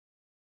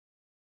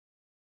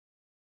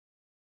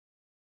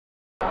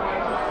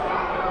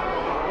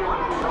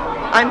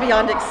I'm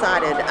beyond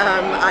excited.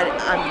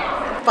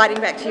 I'm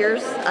fighting back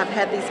tears. I've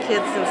had these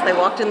kids since they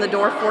walked in the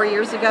door 4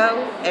 years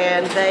ago,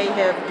 and they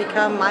have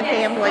become my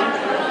family.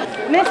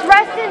 Miss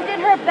Reston did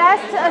her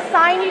best to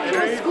assign you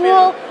to a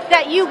school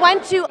that you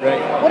went to.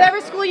 Right.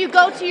 Whatever school you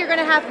go to, you're going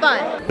to have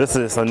fun. This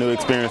is a new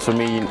experience for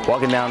me,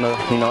 walking down the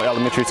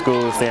elementary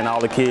school, seeing all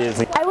the kids.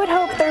 I would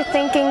hope they're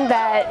thinking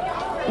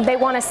that they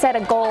want to set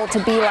a goal to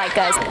be like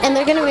us. And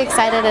they're going to be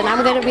excited, and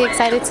I'm going to be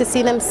excited to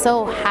see them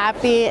so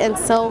happy and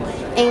so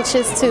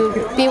anxious to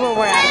be where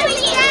we're at.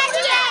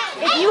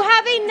 If you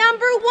have a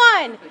number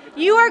 1,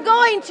 you are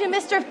going to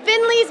Mr.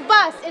 Finley's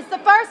bus. It's the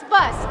first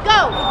bus.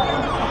 Go!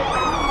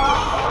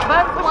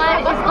 Bus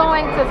 1 is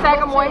going to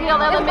Sagamore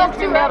Hill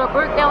Elementary,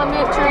 Meadowbrook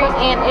Elementary,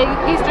 and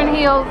Eastern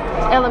Hills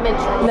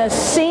Elementary. The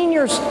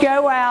seniors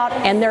go out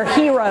and they're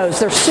heroes.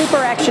 They're super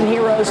action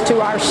heroes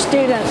to our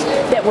students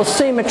that will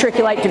soon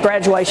matriculate to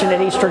graduation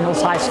at Eastern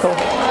Hills High School.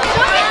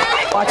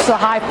 Watch the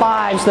high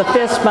fives, the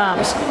fist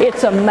bumps.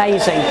 It's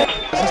amazing.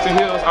 Eastern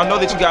Hills, I know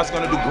that you guys are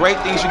going to do great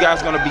things. You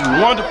guys are going to be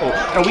wonderful.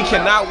 And we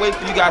cannot wait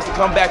for you guys to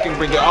come back and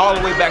bring it all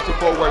the way back to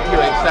Fort Worth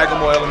here at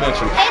Sagamore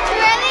Elementary. It's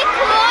really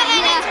cool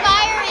and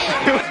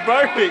inspiring. It was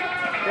perfect.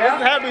 Yeah.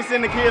 It's happy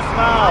seeing the kids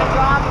smile.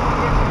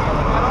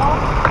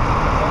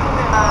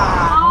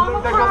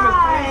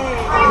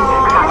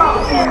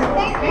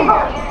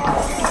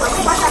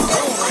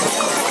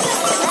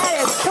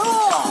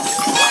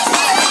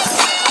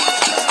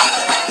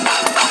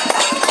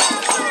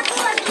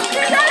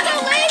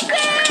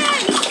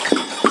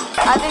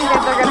 I think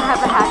that they're going to have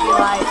a happy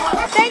life.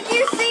 Thank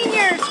you,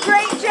 seniors.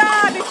 Great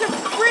job. It's a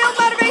real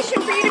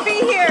motivation for you to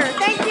be here.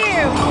 Thank you.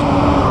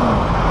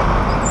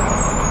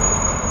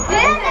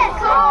 This is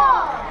cool.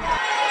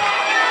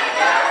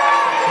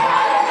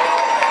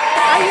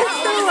 I used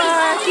to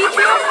teach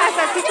as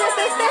a teacher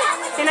assistant,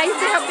 and I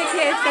used to help the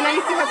kids, and I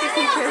used to help the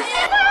teachers.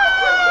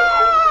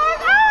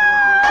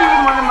 She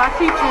was one of my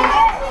teachers.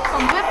 So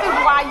this is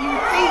why you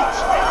teach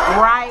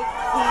right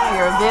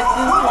here. This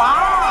is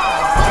why.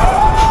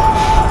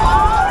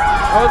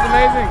 It was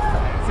amazing.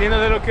 Seeing the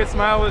little kids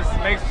smile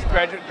makes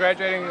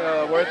graduating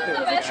worth it. It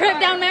was a trip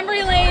down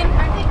memory lane.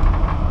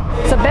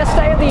 It's the best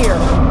day of the year.